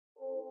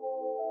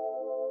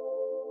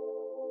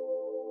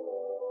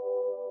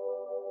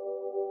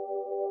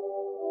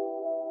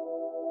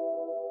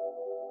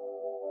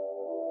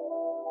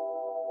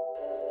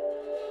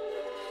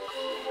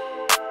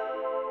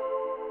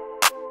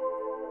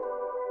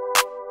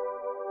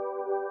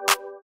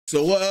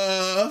So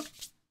why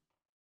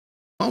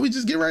don't we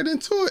just get right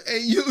into it? Hey,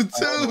 you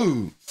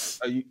too.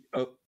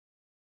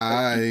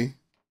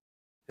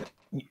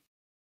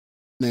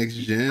 Next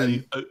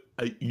gen.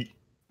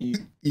 You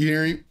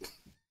hearing?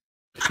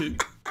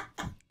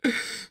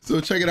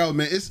 So check it out,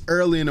 man. It's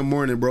early in the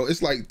morning, bro.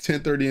 It's like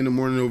 10:30 in the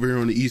morning over here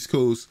on the East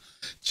Coast.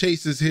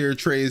 Chase is here,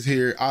 Trey is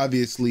here.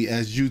 Obviously,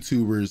 as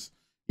YouTubers,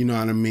 you know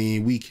what I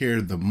mean? We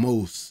care the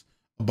most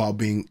about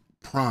being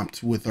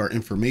prompt with our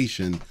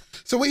information.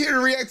 So we're here to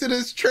react to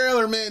this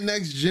trailer, man.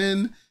 Next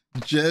Gen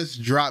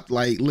just dropped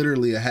like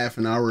literally a half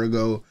an hour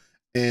ago.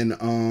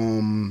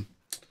 And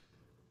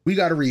we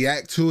got to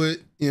react to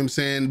it. You know what I'm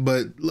saying?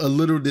 But a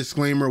little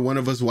disclaimer, one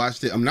of us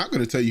watched it. I'm not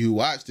going to tell you who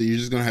watched it. You're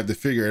just going to have to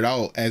figure it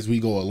out as we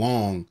go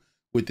along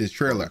with this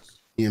trailer.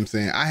 You know what I'm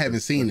saying? I haven't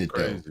seen it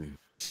though.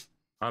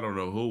 I don't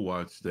know who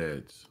watched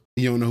that.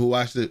 You don't know who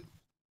watched it?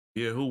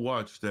 Yeah, who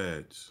watched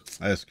that?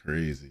 That's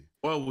crazy.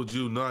 Why would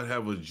you not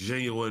have a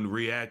genuine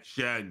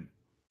reaction?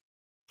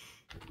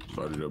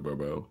 Started up,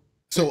 bro.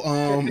 So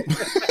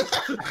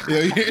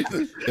yeah,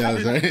 I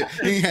was right.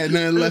 He ain't had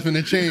nothing left in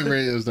the chain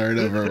radio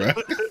started up, bro.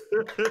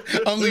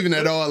 I'm leaving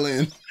that all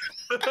in.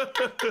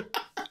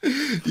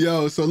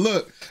 Yo, so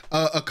look,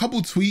 a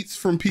couple tweets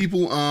from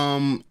people.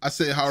 I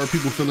said, how are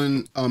people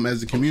feeling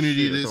as a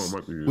community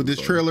with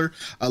this trailer?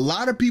 A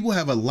lot of people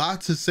have a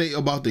lot to say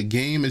about the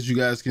game, as you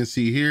guys can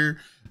see here.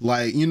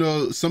 Like, you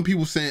know, some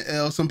people saying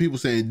L, some people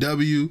saying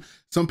W,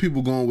 some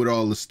people going with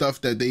all the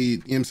stuff that they, you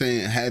know what I'm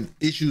saying, have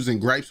issues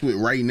and gripes with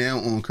right now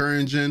on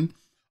current gen.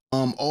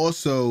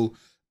 Also,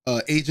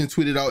 Agent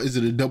tweeted out, is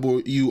it a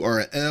W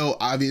or a L?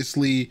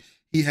 Obviously,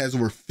 he has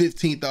over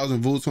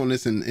 15,000 votes on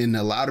this, and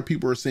a lot of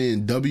people are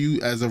saying W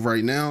as of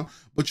right now.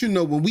 But you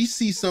know, when we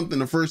see something,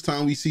 the first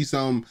time we see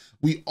something,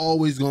 we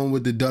always going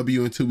with the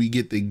W until we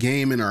get the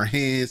game in our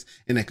hands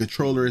and the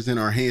controller is in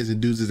our hands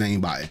and dudes is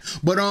ain't by it.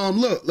 But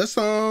look, let's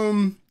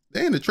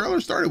damn, the trailer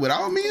started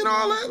without me and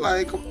all that.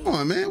 Like, come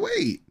on, man,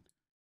 wait.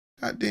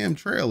 Goddamn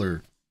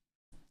trailer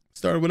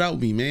started without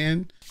me,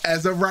 man.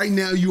 As of right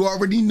now, you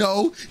already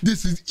know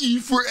this is E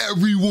for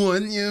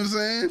everyone. You know what I'm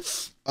saying?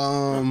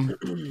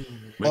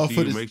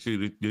 Make sure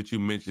that you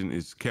mention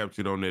it's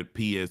captured on that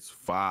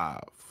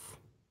PS5.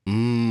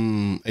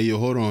 Hey yo,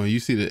 hold on. You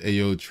see the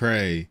yo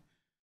Trey?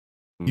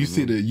 You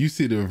see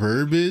the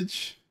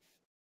verbiage?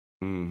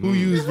 Who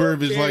used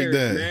verbiage like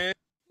that? Man.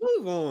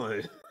 Move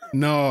on.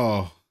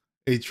 No.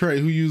 Hey Trey,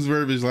 who used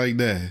verbiage like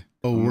that?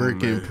 A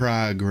work in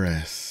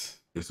progress.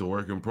 It's a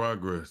work in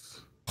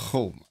progress.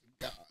 Oh my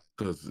god.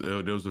 Because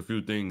there was a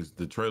few things.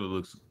 The trailer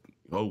looks.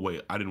 Oh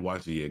wait, I didn't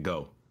watch it yet.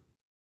 Go.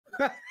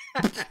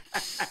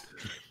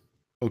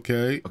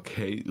 Okay.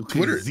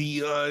 Twitter.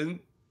 Zion.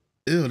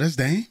 Ew, that's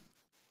Dame.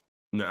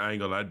 Nah, I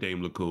ain't gonna lie.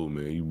 Dame look cool,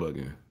 man. You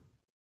bugging.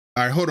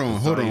 All right, hold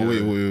on.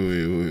 Wait.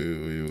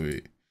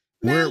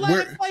 Man,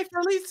 let it play for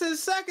at least 10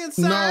 seconds,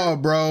 sir. No,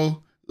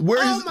 bro.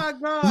 Oh my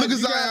god. Look at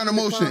Zion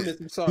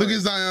emotion. Look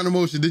at Zion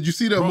emotion. Did you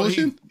see the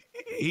emotion?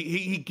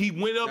 He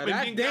went up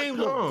now and that Dame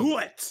look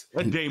good.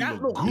 That Dame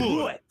look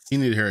good. He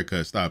need a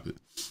haircut. Stop it.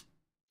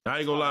 I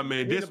ain't gonna lie,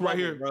 man. This right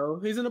here,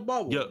 bro. He's in a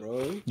bubble,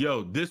 bro.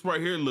 Yo, this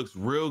right here looks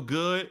real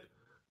good.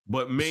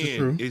 But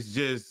man, it's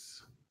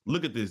just,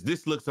 look at this.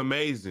 This looks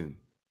amazing.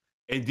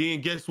 And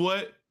then guess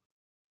what?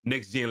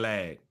 Next gen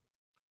lag.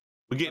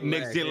 We're getting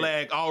next gen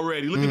lag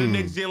already. Look at the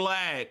next gen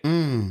lag.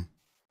 Oh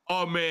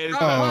man.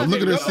 Oh,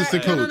 look at the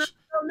assistant coach.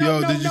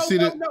 Yo, did you see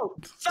that? No,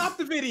 stop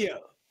the video.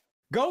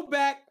 Go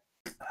back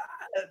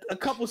a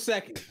couple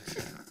seconds.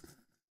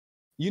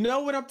 You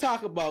know what I'm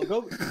talking about.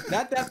 Go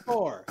not that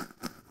far.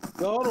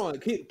 Go, hold on.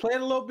 Keep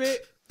playing a little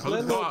bit. I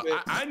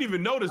didn't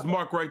even notice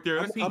Mark right there.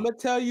 I'm gonna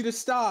tell you to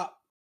stop.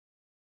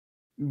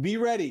 Be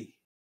ready.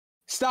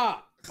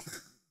 Stop.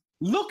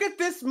 Look at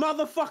this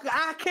motherfucker.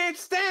 I can't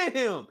stand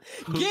him.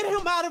 Get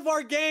him out of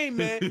our game,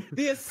 man.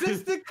 The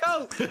assistant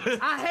coach.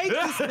 I hate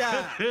this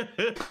guy.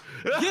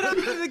 Get him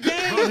into the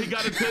game. Bro, he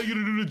got to tell you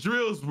to do the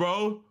drills,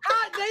 bro.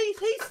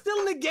 He's still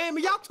in the game,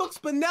 and y'all took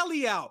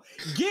Spinelli out.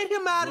 Get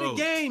him out of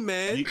the game,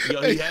 man. He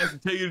has to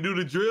tell you to do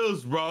the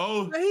drills,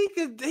 bro.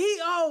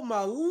 Oh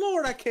my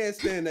Lord, I can't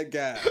stand that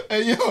guy.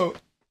 Hey, yo,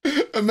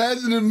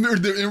 imagine in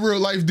real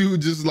life,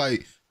 dude, just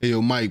like, hey,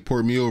 yo, Mike,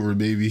 pour me over,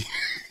 baby.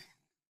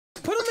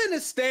 Put him in the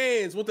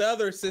stands with the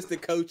other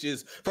assistant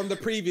coaches from the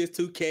previous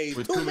 2Ks.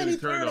 With too many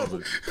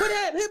turnovers. Put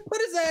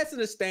his ass in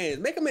the stands.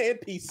 Make him an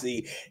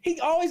NPC. He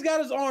always got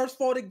his arms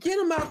folded. Get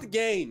him out the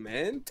game,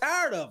 man.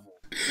 Tired of him.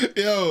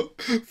 Yo,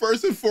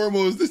 first and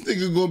foremost, this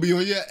nigga gonna be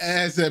on your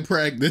ass at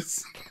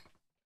practice.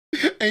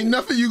 Ain't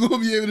nothing you gonna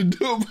be able to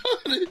do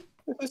about it.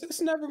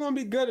 It's never gonna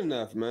be good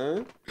enough,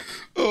 man.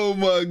 Oh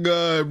my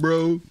god,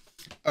 bro.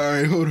 All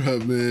right, hold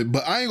up, man.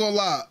 But I ain't gonna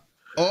lie.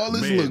 All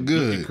this look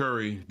good.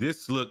 Curry,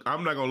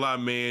 I'm not gonna lie,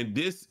 man.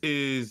 It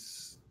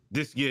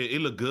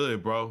look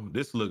good, bro.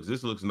 This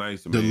looks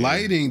nice,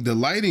 man. The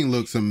lighting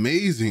looks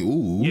amazing.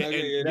 Ooh.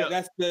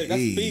 That's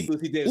speed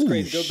boost he did. It's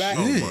crazy. Go back.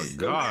 Oh my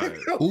god.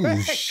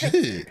 Oh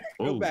shit.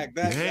 Go back.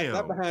 That's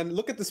behind.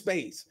 Look at the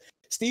space.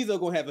 Steve's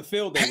gonna have a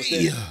field day with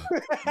this.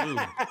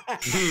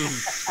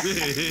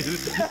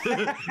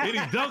 he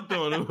dunked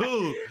on him.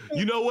 Ooh.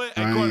 You know what?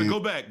 Hey, Carter, go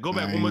back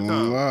one more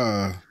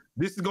time.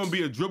 This is gonna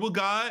be a dribble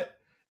god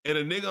and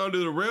a nigga under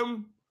the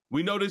rim.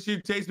 We know this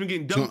shit. Chase been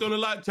getting dunked on a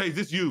lot. Chase,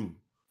 this you.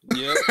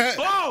 Yep.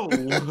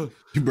 Oh,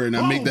 you better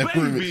not make that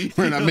perimeter. You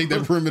better not make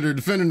that perimeter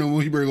defender no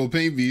more. You better go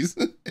paint bees.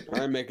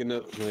 I ain't making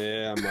up.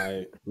 Yeah, I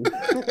might.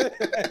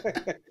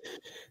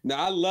 No,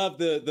 I love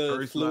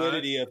the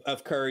fluidity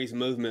of Curry's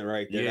movement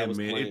right there. Yeah, that was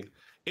man.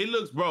 It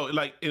looks, bro,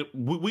 like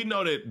we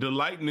know that the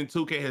Lightning in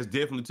 2K has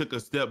definitely took a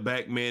step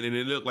back, man, and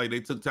it looked like they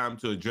took time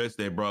to address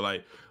that, bro.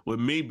 Like with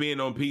me being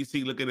on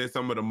PC, looking at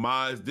some of the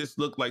mods, this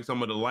looked like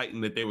some of the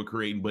Lightning that they were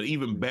creating, but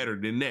even better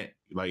than that.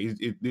 Like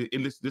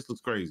this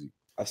looks crazy.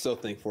 I still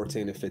think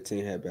 14 and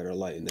 15 had better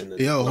Lightning than this.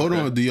 Yo, hold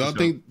on. Do y'all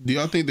think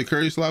the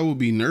Curry slide will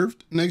be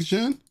nerfed next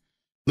gen?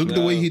 Look at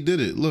the way he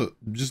did it.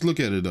 Just look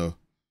at it though.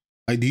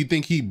 Like, do you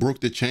think he broke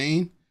the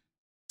chain?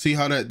 See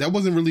how that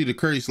wasn't really the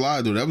Curry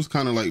slide though. That was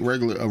kind of like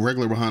a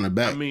regular behind the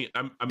back. I mean,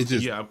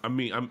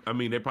 I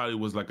mean, there probably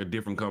was like a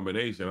different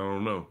combination. I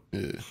don't know.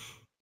 Yeah.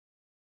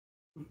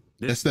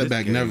 That step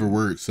back never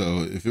worked.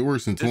 So if it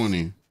works in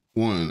 21,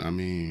 I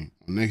mean,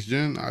 next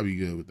gen, I'll be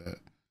good with that.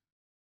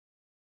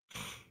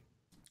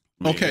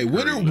 Man, okay,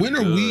 when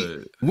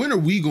are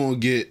we gonna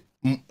get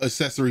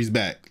accessories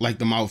back, like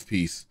the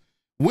mouthpiece?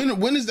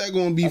 When is that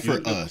gonna be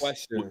for us?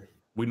 Question.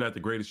 We're not the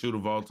greatest shooter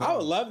of all time. I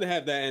would love to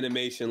have that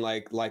animation,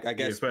 like I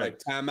guess like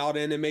timeout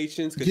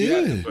animations, because you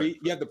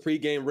have the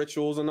pregame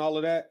rituals and all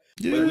of that.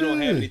 Yeah. But we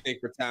don't have anything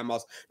for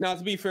timeouts. Now,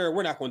 to be fair,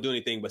 we're not going to do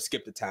anything but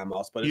skip the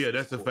timeouts. But yeah,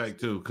 that's a fact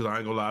too. Because I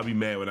ain't gonna lie, I'll be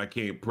mad when I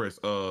can't press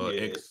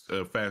X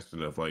fast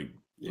enough. Like,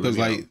 because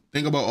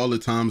think about all the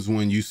times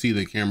when you see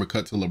the camera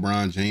cut to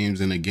LeBron James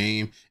in a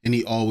game, and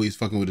he always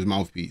fucking with his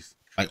mouthpiece,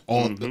 like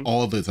all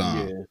the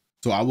time. Yeah.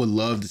 So I would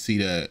love to see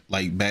that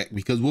like back,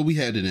 because what we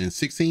had it in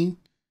 16.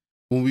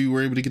 When we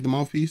were able to get the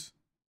mouthpiece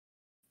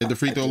at the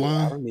free throw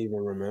line. I don't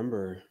even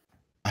remember.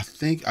 I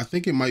think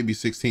it might be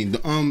 16.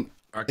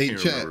 Hey,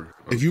 chat,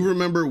 if you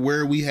remember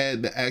where we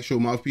had the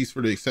actual mouthpiece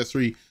for the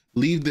accessory,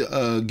 leave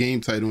the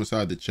game title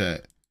inside the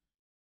chat.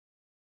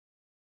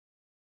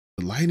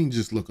 The lighting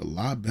just look a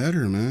lot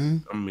better,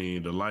 man. I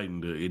mean, the lighting,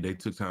 they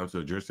took time to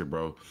address it,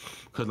 bro.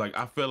 Because like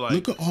I feel like,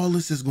 look at all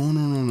this is going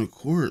on the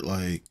court.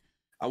 Like,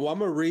 I'm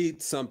gonna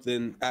read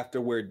something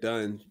after we're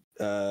done.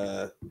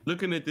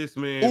 Looking at this,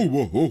 man.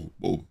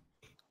 Whoa.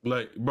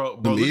 Like, bro,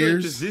 look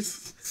at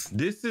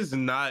this is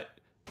not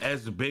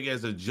as big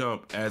as a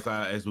jump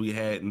as we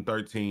had in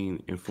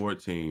 13 and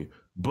 14,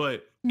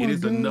 but it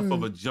is enough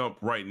of a jump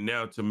right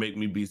now to make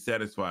me be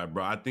satisfied,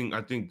 bro. I think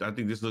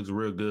this looks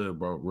real good,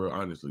 bro. Real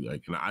honestly,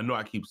 like, and I know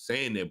I keep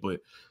saying that,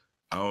 but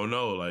I don't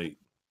know, like,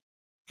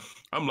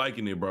 I'm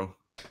liking it, bro.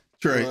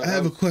 Trey, I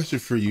have a question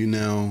for you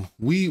now.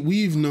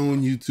 We've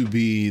known you to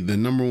be the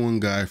 #1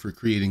 guy for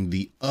creating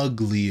the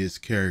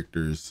ugliest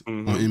characters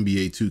on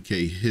NBA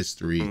 2K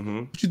history.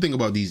 What you think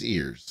about these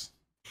ears?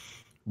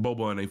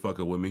 Boban ain't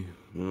fucking with me.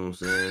 You know what I'm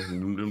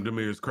saying? them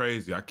ears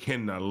crazy. I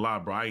cannot lie,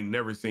 bro. I ain't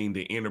never seen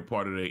the inner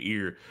part of the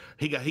ear.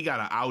 He got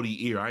an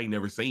Audi ear. I ain't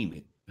never seen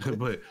it.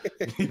 But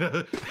you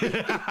know,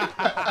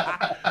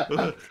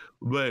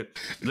 but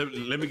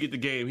let me get the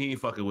game. He ain't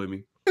fucking with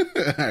me. All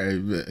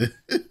right, man.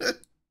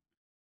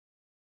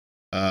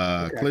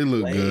 Clay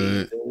look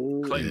good.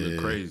 Clay look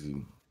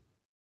crazy.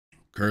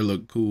 Kerr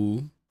look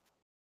cool.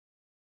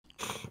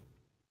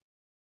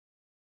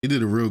 He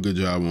did a real good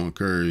job on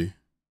Curry.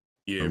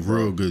 Yeah,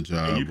 real good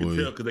job. And you can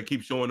tell because they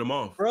keep showing them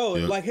off, bro.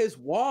 Yep. Like his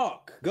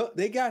walk,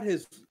 they got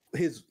his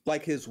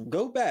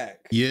go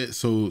back. Yeah.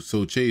 So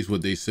Chase,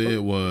 what they said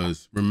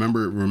was,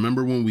 remember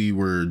when we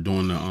were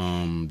doing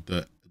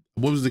the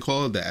what was it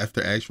called, the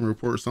after action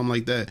report or something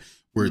like that,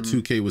 where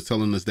 2K was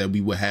telling us that we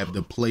would have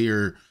the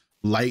player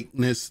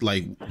likeness,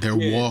 like they're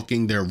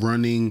walking, they're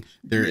running,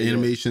 their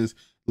animations,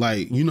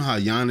 like, you know how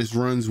Giannis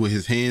runs with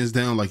his hands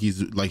down, like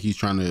he's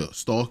trying to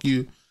stalk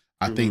you.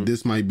 I think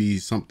this might be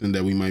something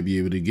that we might be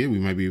able to get. We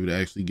might be able to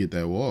actually get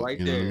that walk. Right,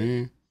 you know what I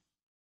mean?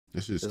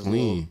 That's just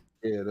clean.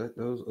 It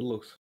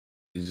looks.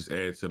 It just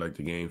adds to like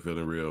the game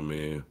feeling real,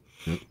 man.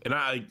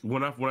 And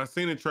when I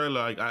seen the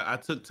trailer, like I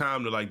took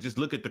time to like just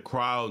look at the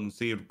crowd and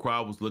see if the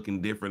crowd was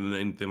looking different and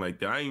anything like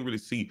that. I didn't really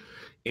see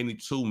any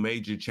two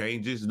major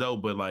changes though,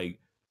 but like,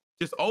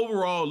 just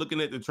overall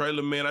looking at the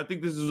trailer, man, I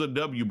think this is a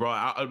W, bro.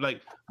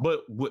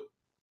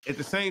 At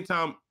the same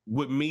time,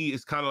 with me,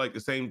 it's kind of like the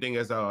same thing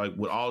as like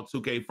with all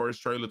 2K first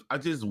trailers. I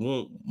just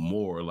want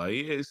more. Like,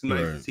 yeah, it's a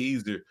nice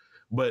teaser,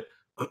 but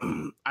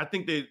I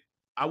think that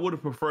I would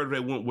have preferred if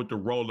they went with the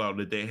rollout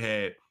that they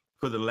had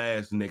for the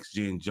last next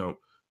gen jump,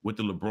 with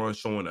the LeBron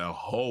showing a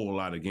whole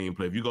lot of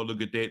gameplay. If you go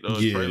look at that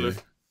trailer,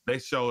 they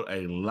showed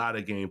a lot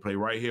of gameplay.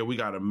 Right here, we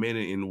got a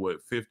minute in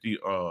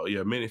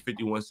minute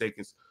 51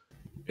 seconds.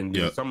 And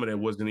some of that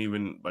wasn't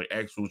even like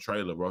actual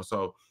trailer, bro.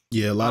 So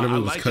a lot of it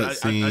was cut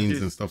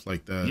scenes and stuff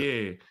like that.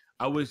 Yeah,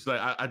 I wish like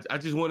I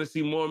just want to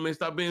see more, man.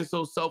 Stop being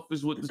so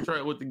selfish with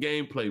the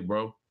gameplay,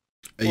 bro.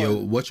 Hey, yo,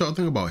 what y'all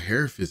think about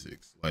hair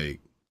physics? Like,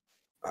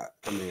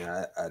 I mean,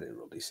 I didn't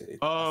really see it.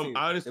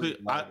 Honestly,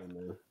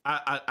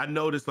 I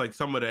noticed like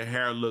some of the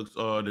hair looks,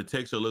 the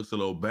texture looks a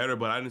little better,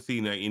 but I didn't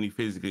see like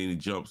any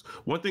jumps.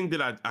 One thing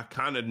that I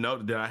kind of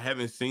noted that I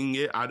haven't seen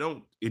yet,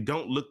 it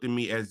don't look to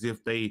me as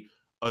if they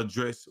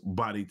address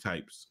body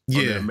types.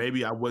 Yeah,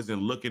 maybe I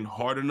wasn't looking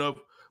hard enough,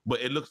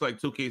 but it looks like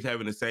 2K's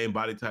having the same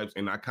body types,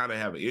 and I kind of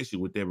have an issue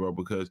with that, bro,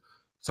 because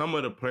some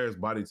of the players'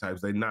 body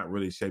types, they're not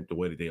really shaped the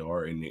way that they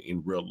are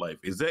in real life.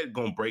 Is that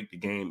gonna break the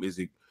game? Is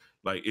it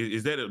like,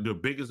 is that the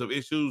biggest of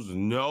issues?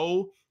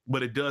 No,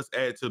 but it does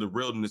add to the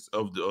realness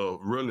of the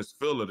realness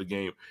feel of the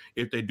game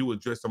if they do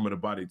address some of the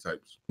body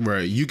types.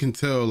 Right. You can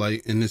tell,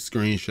 like in this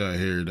screenshot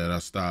here that I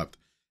stopped,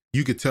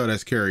 you could tell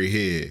that's Carry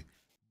Head,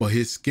 but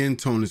his skin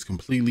tone is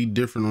completely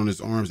different on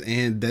his arms,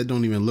 and that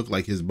don't even look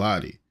like his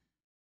body.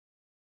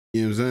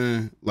 You know what I'm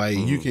saying? Like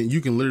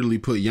you can literally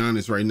put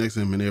Giannis right next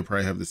to him, and they'll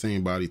probably have the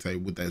same body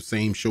type with that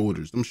same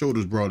shoulders. Them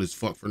shoulders broad as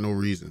fuck for no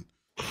reason.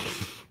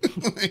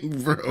 Like,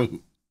 bro.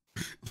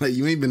 Like,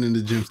 you ain't been in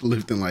the gym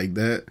lifting like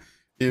that.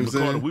 You know what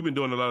I'm saying? We've been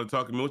doing a lot of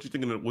talking, man. What you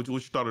thinking? What you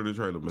thought of the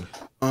trailer, man?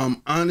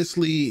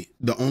 Honestly,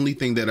 the only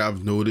thing that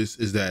I've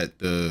noticed is that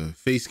the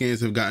face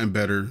scans have gotten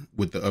better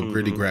with the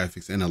upgraded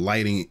graphics, and the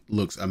lighting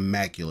looks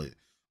immaculate.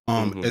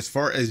 As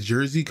far as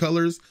jersey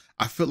colors,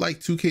 I feel like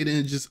 2K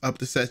didn't just up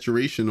the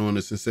saturation on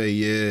us and say,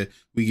 yeah,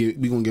 we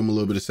gonna give them a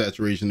little bit of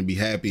saturation to be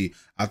happy.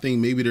 I think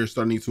maybe they're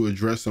starting to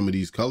address some of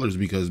these colors,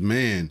 because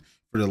man,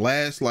 for the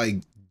last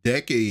like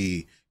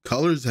decade,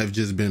 colors have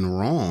just been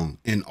wrong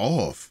and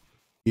off.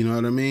 You know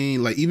what I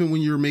mean? Like, even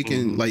when you're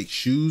making like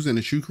shoes and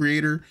a shoe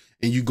creator,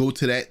 and you go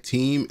to that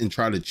team and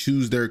try to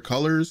choose their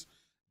colors,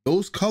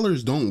 those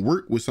colors don't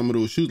work with some of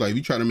those shoes. Like, if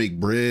you try to make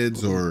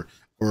breads or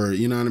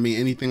you know what I mean,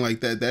 anything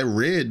like that, that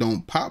red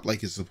don't pop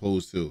like it's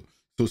supposed to.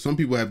 So some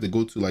people have to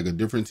go to like a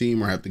different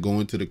team, or have to go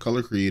into the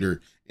color creator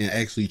and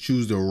actually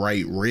choose the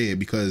right red,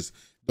 because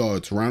the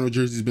Toronto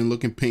jersey's been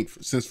looking pink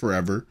since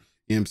forever.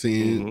 You know what I'm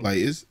saying? Like,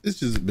 it's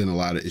just been a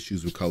lot of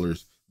issues with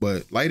colors.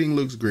 But lighting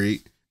looks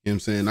great. You know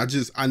what I'm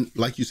saying? I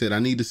like you said, I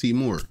need to see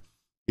more.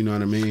 You know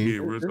what I mean? Yeah,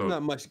 there's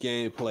not much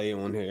gameplay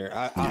on here.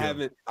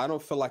 I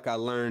don't feel like I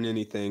learned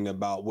anything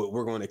about what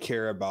we're going to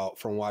care about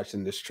from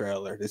watching this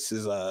trailer. This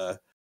is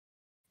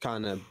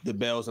kind of the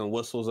bells and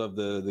whistles of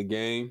the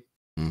game.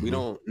 We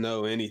don't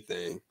know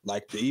anything.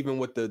 Like, even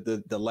with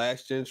the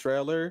last gen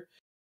trailer,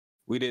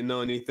 we didn't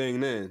know anything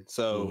then.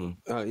 So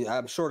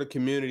I'm sure the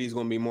community is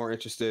going to be more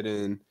interested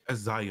in, as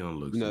Zion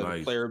looks, nice,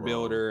 the player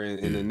builder and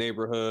in the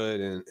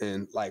neighborhood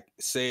and like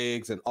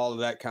SIGs and all of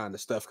that kind of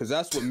stuff, because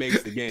that's what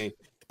makes the game.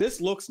 This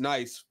looks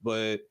nice,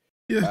 but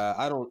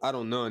I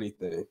don't know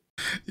anything.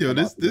 Yo,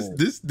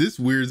 this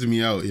weirds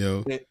me out,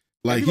 yo.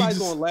 Like, everybody's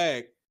gonna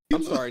lag.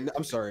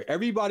 I'm sorry.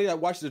 Everybody that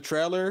watched the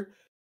trailer,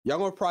 y'all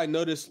gonna probably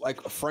notice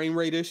like frame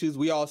rate issues.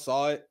 We all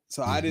saw it,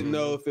 so I didn't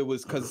know if it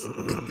was because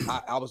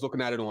I was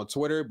looking at it on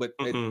Twitter, but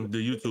the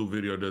YouTube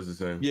video does the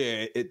same.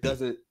 Yeah, it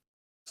doesn't.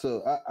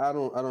 So I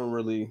don't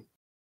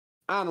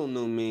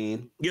know,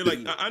 man. Yeah, like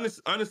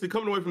honestly,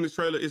 coming away from this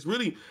trailer, it's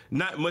really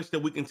not much that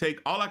we can take.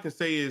 All I can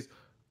say is,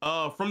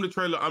 from the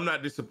trailer, I'm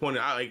not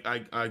disappointed.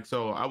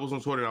 So I was on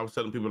Twitter and I was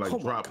telling people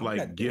like drop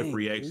like GIF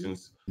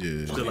reactions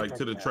to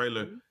the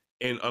trailer,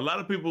 and a lot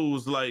of people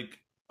was like,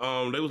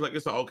 they was like,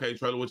 it's an okay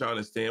trailer, which I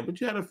understand, but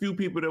you had a few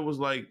people that was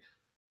like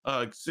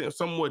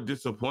somewhat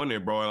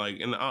disappointed, bro. Like,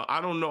 and I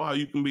don't know how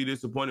you can be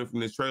disappointed from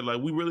this trailer.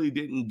 Like, we really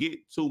didn't get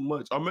too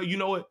much. Or maybe, you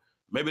know what?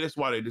 Maybe that's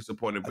why they're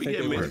disappointed. But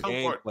yeah, man,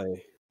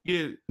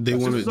 they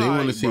want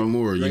to see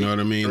more. You know what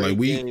I mean? Like,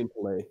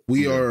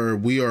 we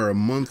are a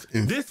month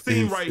and this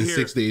scene right here,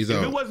 6 days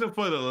out. If it wasn't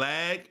for the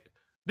lag,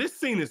 this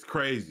scene is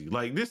crazy.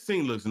 Like, this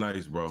scene looks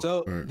nice, bro.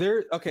 So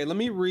okay, let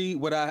me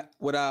read what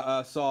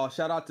I saw.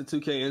 Shout out to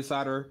 2K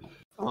Insider.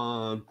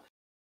 Hold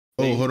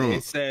on.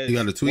 It says, you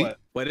got a tweet?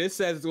 But it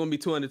says it's gonna be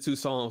 202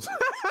 songs.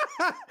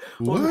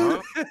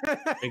 What?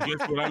 And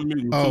guess what? I'm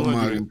muting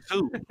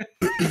 202.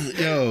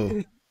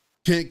 Yo,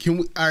 can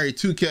we? All right,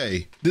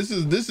 2K. This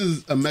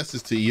is a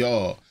message to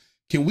y'all.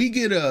 Can we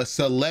get a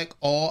select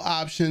all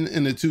option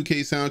in the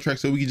 2K soundtrack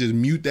so we can just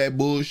mute that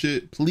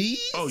bullshit,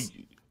 please? Oh,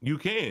 you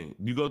can.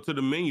 You go to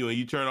the menu and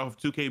you turn off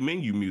 2K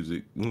menu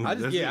music. I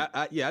just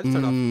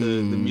turn off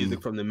the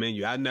music from the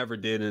menu. I never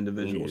did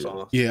individual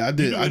songs. Yeah, I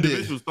did.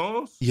 Individual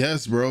songs?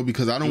 Yes, bro,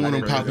 because I don't want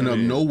them popping up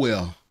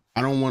nowhere.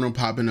 I don't want them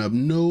popping up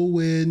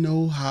nowhere,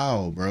 no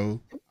how,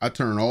 bro. I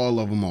turn all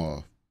of them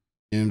off.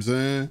 You know what I'm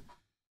saying?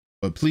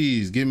 But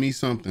please give me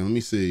something. Let me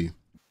see.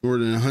 More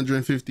than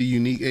 150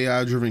 unique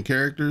AI-driven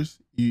characters.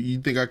 You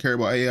think I care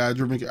about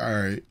AI-driven?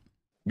 All right.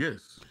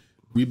 Yes.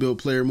 Rebuild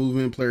player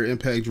movement, player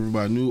impact driven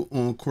by new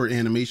on-court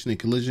animation and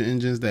collision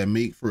engines that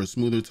make for a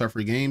smoother,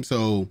 tougher game.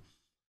 So,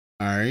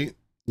 all right,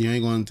 you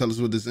ain't gonna tell us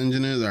what this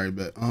engine is, all right?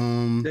 But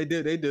they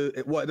do.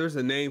 What? There's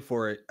a name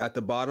for it at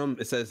the bottom.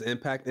 It says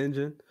Impact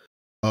Engine.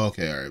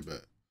 Okay, all right,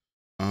 but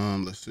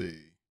let's see.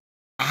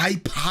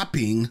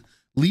 Eye-popping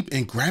leap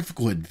and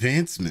graphical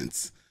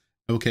advancements.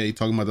 Okay,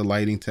 talking about the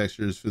lighting,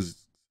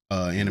 textures,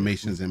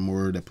 animations, and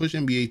more that push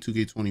NBA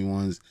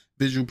 2K21's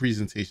visual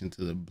presentation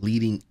to the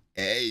bleeding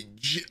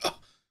edge.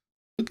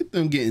 Look at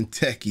them getting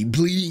techie,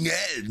 bleeding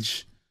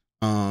edge.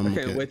 I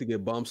can't wait to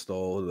get bump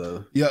stole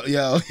though. Yo,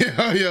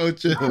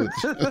 chill.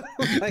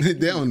 Like, they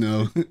don't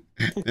know.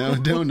 They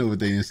don't know what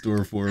they in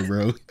store for,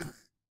 bro.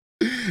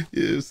 You know what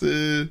I'm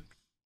saying?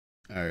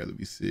 All right, let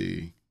me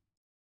see.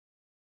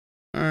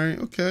 All right,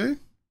 okay.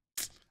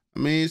 I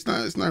mean, it's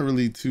not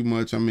really too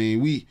much. I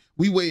mean, we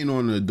waiting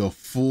on the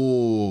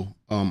full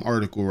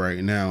article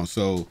right now.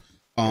 So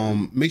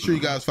make sure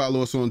you guys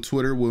follow us on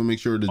Twitter. We'll make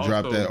sure to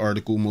drop that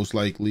article most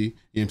likely. You know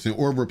what I'm saying?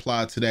 Or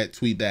reply to that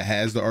tweet that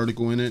has the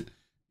article in it.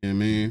 You know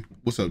what I mean?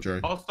 What's up,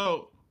 Trey?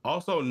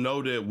 Also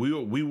know that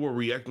we were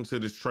reacting to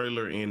this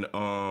trailer in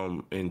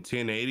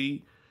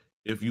 1080.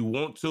 If you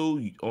want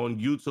to, on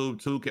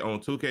YouTube, 2K, on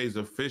 2K's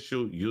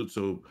official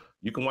YouTube,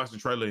 you can watch the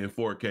trailer in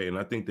 4K, and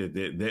I think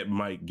that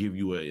might give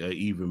you a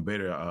even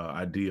better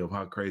idea of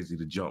how crazy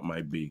the jump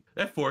might be.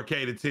 That 4K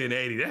to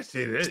 1080, that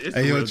shit. It's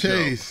hey yo,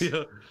 Chase.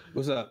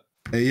 What's up?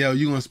 Hey yo,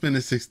 you gonna spend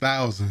the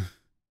 6,000?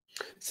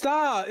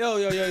 Stop! Yo!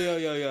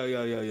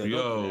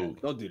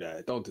 Don't do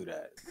that! Don't do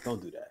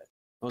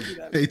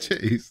that! Hey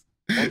Chase,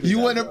 you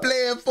want to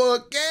play in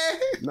 4K?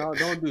 No,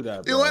 don't do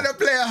that. Bro. You want to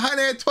play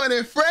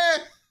 120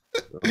 frames?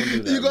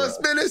 You gonna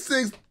spend it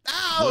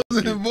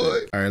 6,000, boy.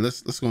 All right,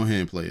 let's go ahead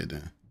and play it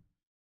then.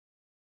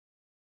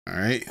 All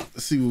right,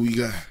 let's see what we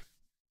got.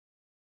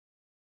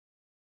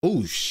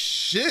 Oh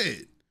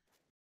shit!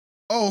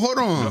 Oh, hold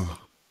on.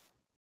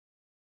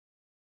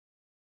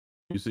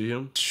 You see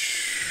him?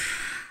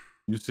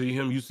 You see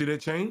him? You see that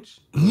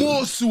change?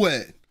 More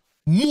sweat,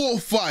 more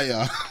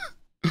fire,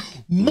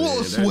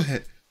 more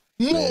sweat,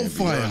 more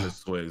fire.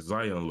 Sweat.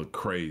 Zion look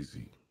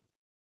crazy.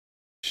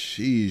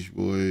 Sheesh,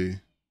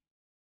 boy.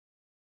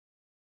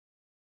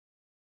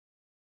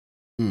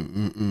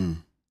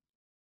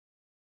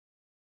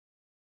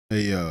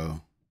 Hey yo,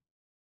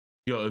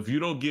 if you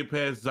don't get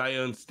past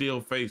Zion's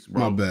still face,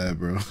 bro. My bad,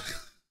 bro.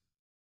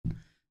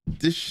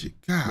 This shit,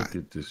 God. Look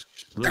at this.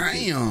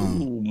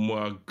 Damn. Oh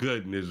my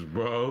goodness,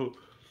 bro.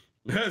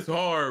 That's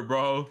hard,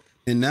 bro.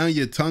 And now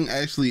your tongue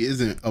actually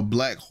isn't a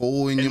black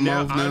hole in your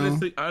mouth now.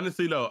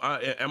 Honestly though,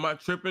 am I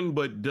tripping?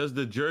 But does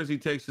the jersey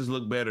textures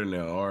look better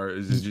now, or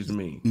is it just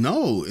me?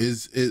 No,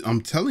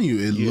 I'm telling you,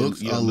 it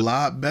looks a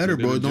lot better,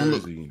 bro.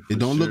 It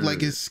don't look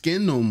like it's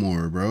skin no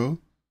more, bro.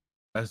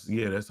 That's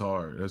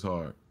hard. That's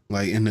hard.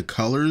 Like, and the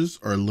colors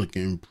are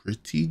looking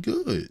pretty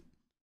good.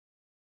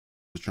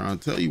 I'm trying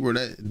to tell you, bro,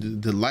 that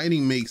the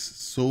lighting makes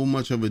so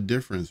much of a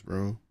difference,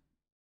 bro.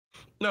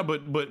 No,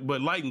 but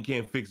lighting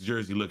can't fix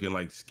jersey looking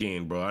like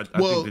skin, bro. I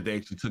think that they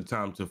actually took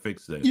time to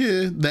fix that.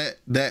 Yeah,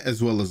 that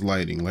as well as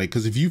lighting. Like,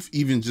 because if you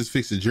even just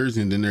fix the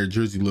jersey and then their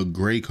jersey look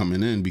gray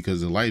coming in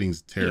because the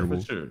lighting's terrible.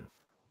 Yeah, for sure.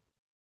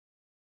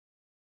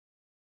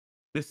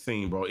 This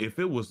scene, bro. If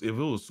it was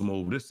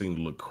smooth, this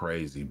scene look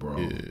crazy, bro.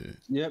 Yeah.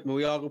 Yep, and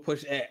we all gonna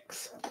push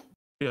X.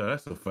 Yeah,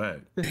 that's a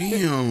fact.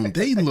 Damn,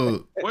 they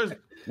look.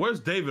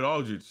 Where's David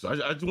Aldridge?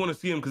 I just want to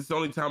see him because it's the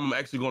only time I'm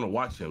actually going to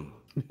watch him.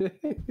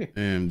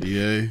 Damn,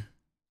 DA.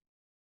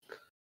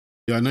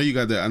 Yeah, I know you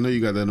got that. On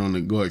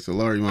the Go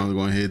XLR. You want to go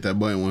ahead and hit that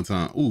button one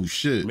time? Oh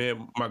shit,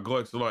 man, my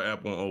Go XLR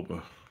app won't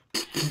open.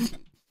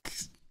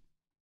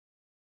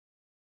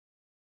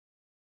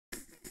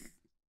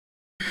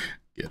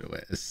 Ghetto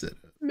ass setup.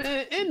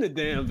 Man, in the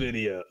damn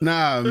video.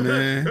 Nah,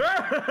 man.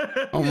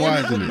 I'm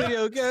watching it.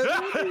 Video, guys.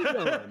 What are you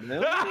doing, man?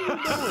 What are you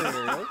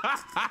doing, man?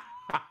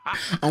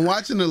 I'm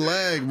watching the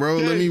lag, bro.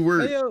 Let me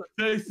work. Hey, yo,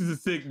 This is a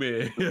sick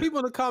man. people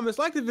in the comments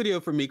like the video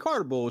for me.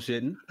 Carter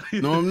bullshitting.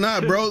 No, I'm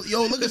not, bro.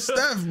 Yo, look at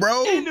Steph,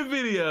 bro. In the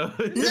video.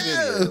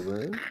 Yeah.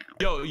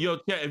 Yo,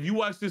 chat, if you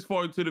watch this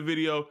far into the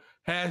video,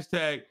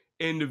 hashtag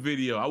in the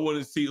video. I want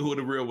to see who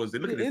the real ones.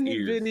 Look at in the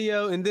ears.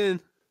 video, and then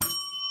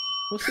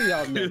we'll see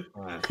y'all next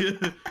time.